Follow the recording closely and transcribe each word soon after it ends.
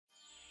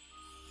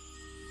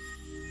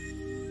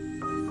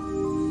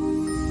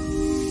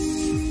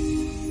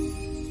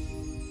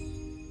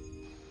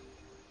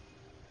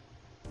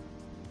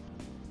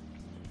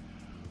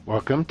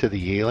Welcome to the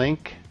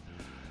Yealink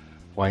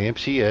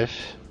YMCS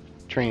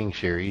training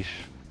series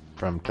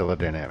from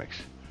Teledynamics.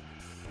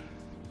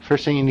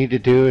 First thing you need to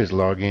do is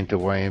log into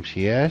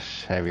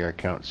YMCS, have your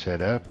account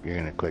set up. You're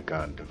going to click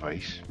on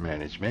Device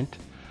Management.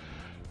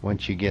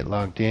 Once you get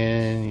logged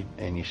in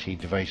and you see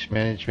Device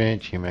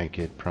Management, you might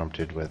get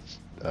prompted with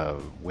a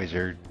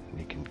wizard.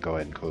 You can go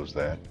ahead and close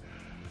that.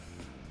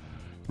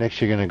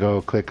 Next, you're going to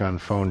go click on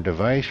Phone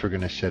Device. We're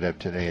going to set up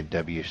today a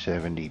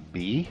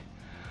W70B.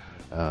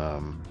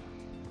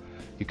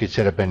 You could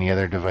set up any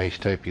other device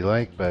type you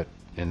like, but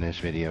in this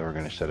video we're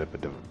going to set up a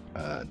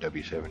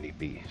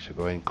W70B. So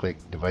go ahead and click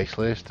Device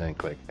List and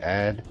click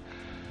Add.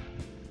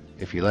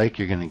 If you like,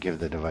 you're going to give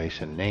the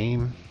device a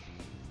name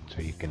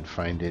so you can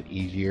find it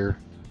easier.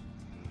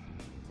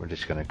 We're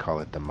just going to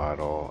call it the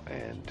model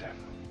and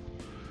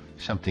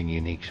something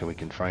unique so we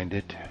can find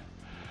it.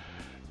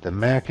 The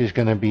MAC is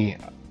going to be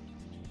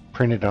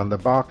printed on the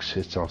box.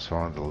 It's also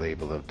on the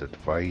label of the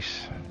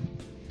device.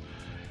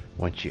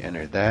 Once you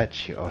enter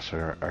that, you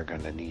also are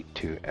going to need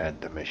to add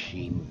the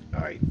machine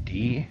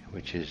ID,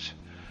 which is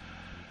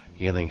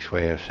Yealink's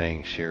way of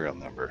saying serial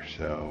number.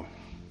 So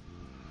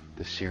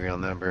the serial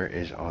number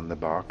is on the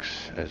box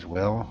as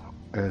well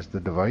as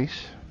the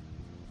device.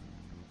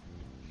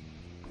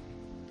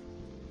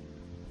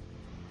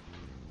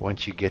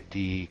 Once you get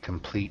the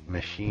complete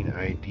machine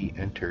ID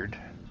entered,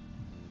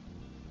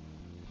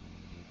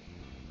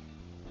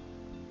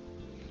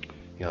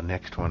 you'll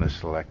next want to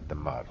select the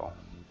model.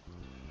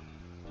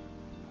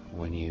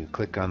 When you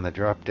click on the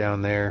drop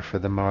down there for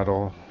the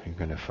model, you're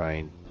going to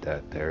find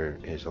that there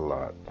is a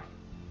lot.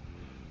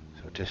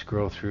 So just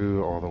scroll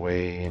through all the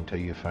way until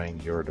you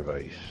find your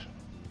device.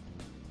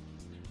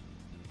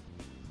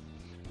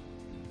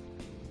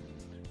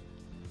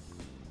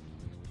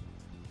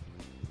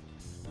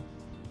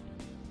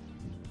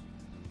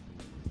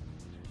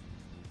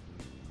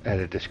 Add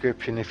a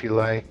description if you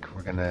like.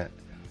 We're going to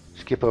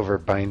skip over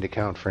bind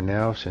account for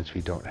now since we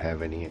don't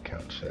have any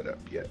account set up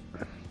yet.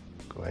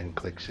 Go ahead and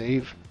click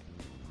Save.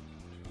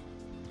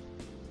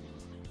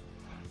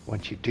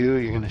 Once you do,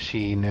 you're going to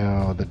see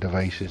now the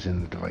device is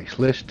in the device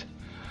list.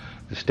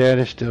 The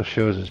status still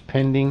shows as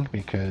pending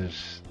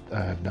because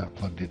I have not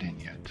plugged it in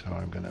yet, so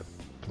I'm going to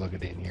plug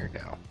it in here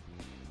now.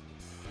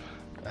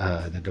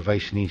 The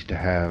device needs to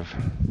have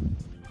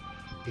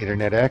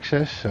internet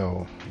access,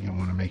 so you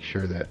want to make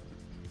sure that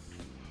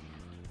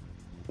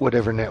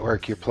whatever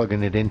network you're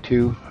plugging it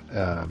into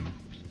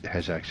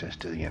has access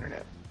to the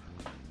internet.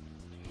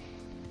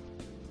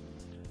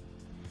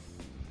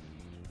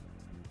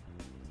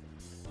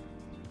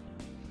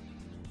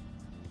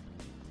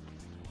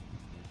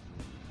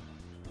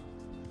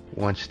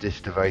 Once this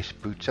device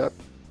boots up,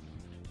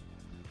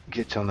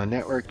 gets on the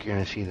network, you're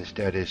going to see the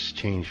status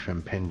change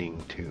from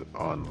pending to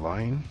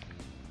online.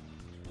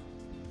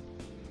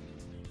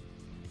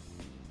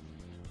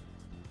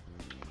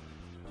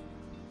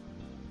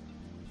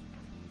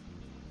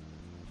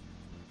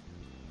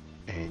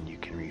 And you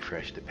can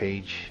refresh the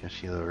page. You'll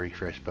see a little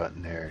refresh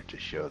button there to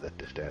show that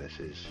the status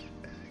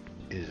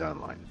is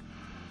online.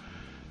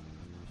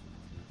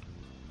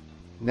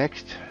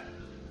 Next,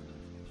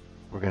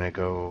 we're going to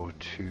go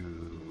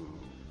to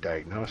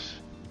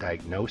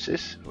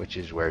diagnosis, which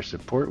is where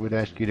support would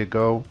ask you to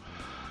go.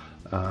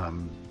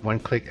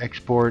 One-click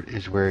export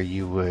is where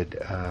you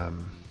would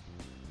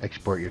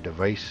export your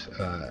device,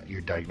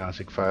 your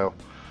diagnostic file.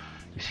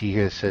 You see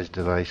here it says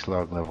device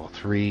log level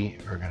 3.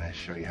 We're going to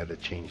show you how to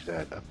change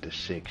that up to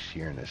 6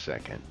 here in a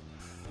second.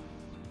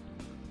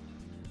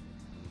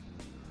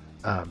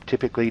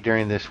 Typically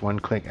during this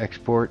one-click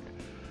export,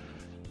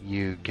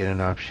 you get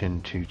an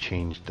option to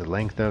change the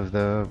length of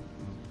the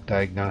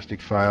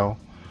diagnostic file.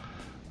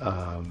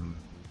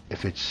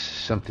 If it's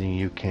something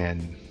you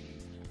can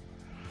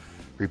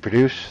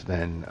reproduce,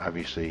 then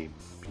obviously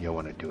you'll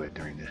want to do it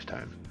during this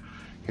time.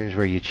 Here's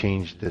where you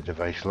change the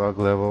device log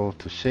level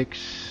to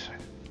 6.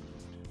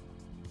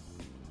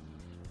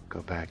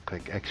 Go back,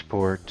 click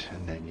export,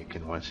 and then you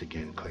can once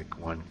again click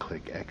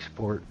one-click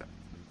export.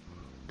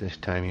 This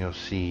time you'll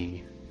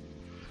see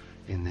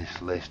in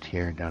this list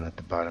here down at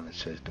the bottom it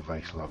says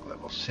device log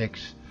level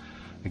 6.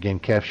 Again,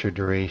 capture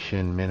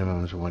duration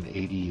minimum is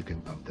 180. You can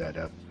bump that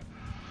up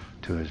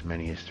to as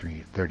many as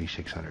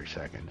 3,600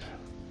 seconds.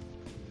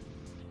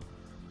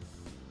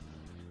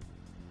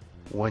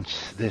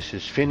 Once this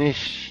is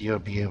finished, you'll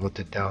be able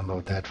to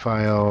download that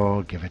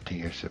file, give it to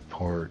your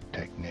support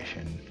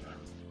technician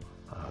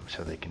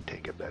so they can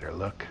take a better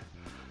look.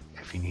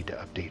 If you need to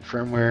update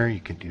firmware, you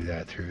can do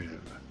that through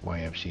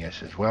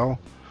YMCS as well.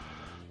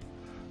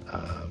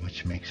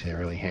 Which makes it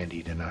really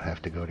handy to not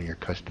have to go to your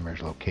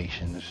customers'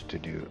 locations to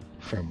do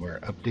firmware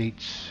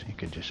updates. You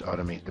can just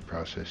automate the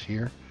process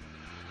here.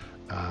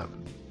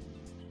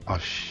 I'll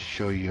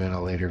show you in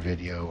a later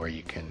video where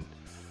you can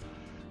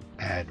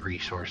add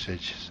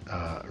resources.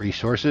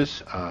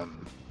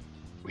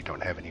 We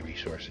don't have any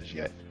resources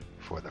yet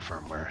for the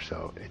firmware,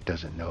 so it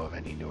doesn't know of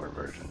any newer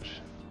versions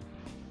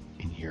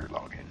in your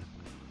login.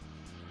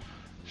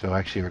 So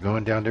actually we're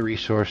going down to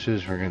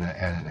resources. We're going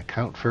to add an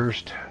account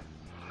first.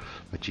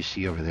 But you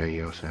see over there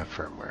you also have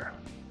firmware.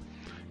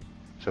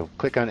 So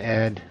click on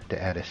add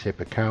to add a SIP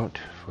account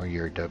for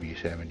your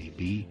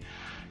W70B.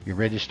 Your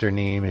register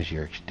name is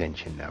your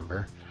extension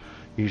number.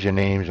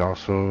 Username is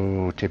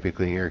also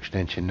typically your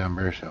extension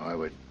number, so I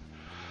would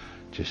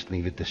just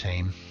leave it the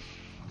same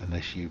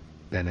unless you've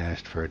been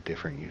asked for a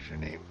different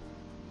username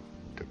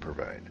to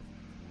provide.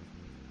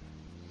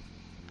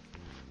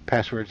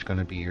 Password is going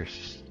to be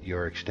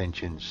your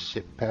extension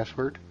SIP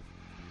password,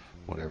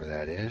 whatever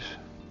that is.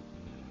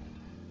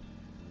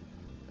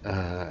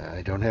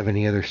 I don't have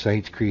any other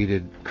sites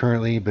created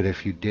currently, but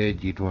if you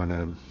did, you'd want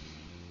to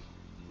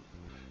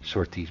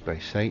sort these by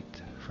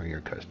site for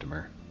your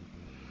customer.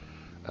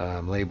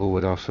 Label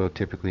would also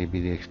typically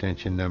be the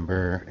extension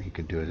number. You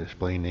can do a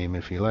display name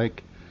if you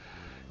like,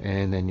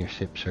 and then your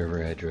SIP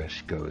server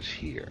address goes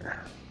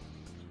here.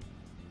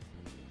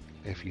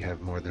 If you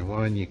have more than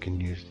one, you can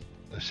use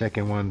a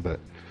second one, but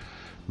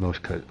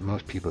most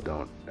people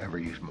don't ever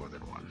use more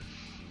than one.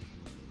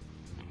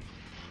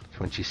 So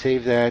once you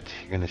save that,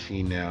 you're going to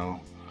see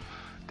now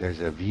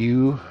there's a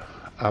view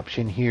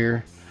option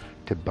here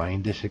to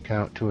bind this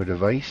account to a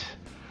device.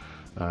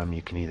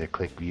 You can either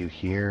click view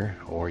here,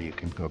 or you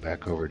can go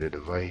back over to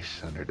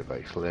device under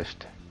device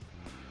list.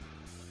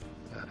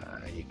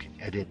 You can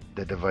edit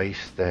the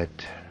device that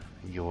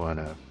you want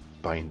to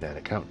bind that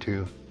account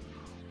to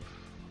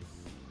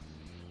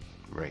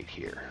right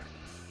here.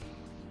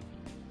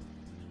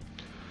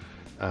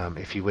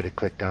 If you would have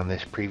clicked on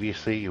this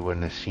previously, you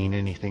wouldn't have seen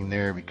anything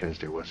there because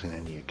there wasn't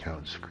any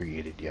accounts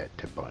created yet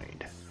to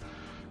bind.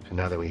 So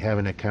now that we have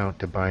an account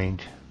to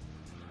bind,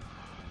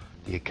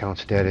 the account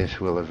status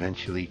will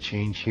eventually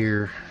change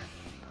here.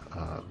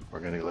 We're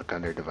going to look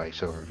under device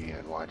overview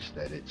and watch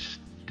that it's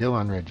still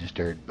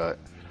unregistered, but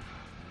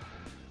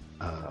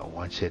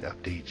once it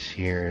updates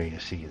here, you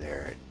see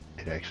there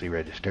it actually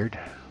registered.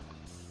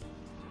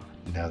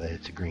 Now that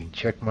it's a green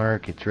check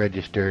mark, it's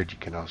registered. You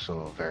can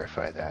also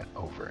verify that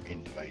over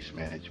in device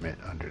management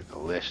under the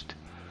list.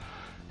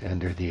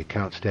 Under the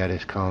account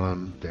status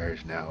column,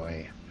 there's now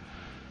a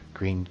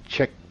green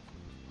check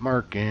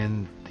mark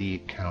and the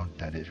account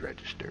that is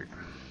registered.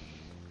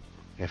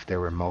 If there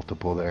were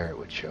multiple there, it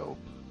would show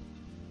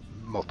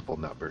multiple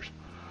numbers.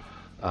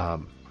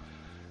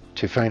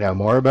 To find out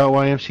more about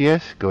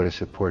YMCS, go to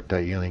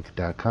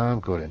support.yealink.com,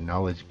 go to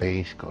knowledge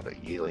base, go to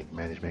Yealink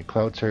Management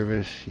Cloud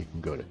Service. You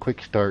can go to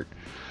Quick Start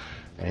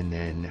and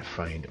then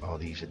find all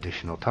these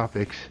additional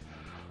topics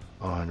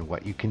on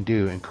what you can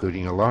do,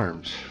 including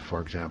alarms, for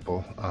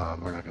example.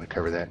 We're not going to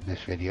cover that in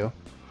this video,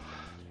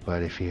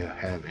 but if you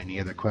have any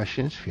other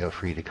questions, feel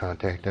free to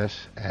contact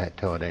us at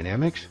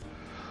Teledynamics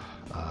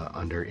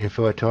under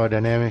info at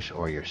Teledynamics,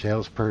 or your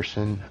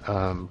salesperson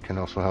can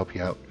also help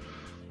you out.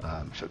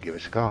 So give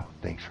us a call.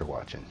 Thanks for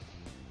watching.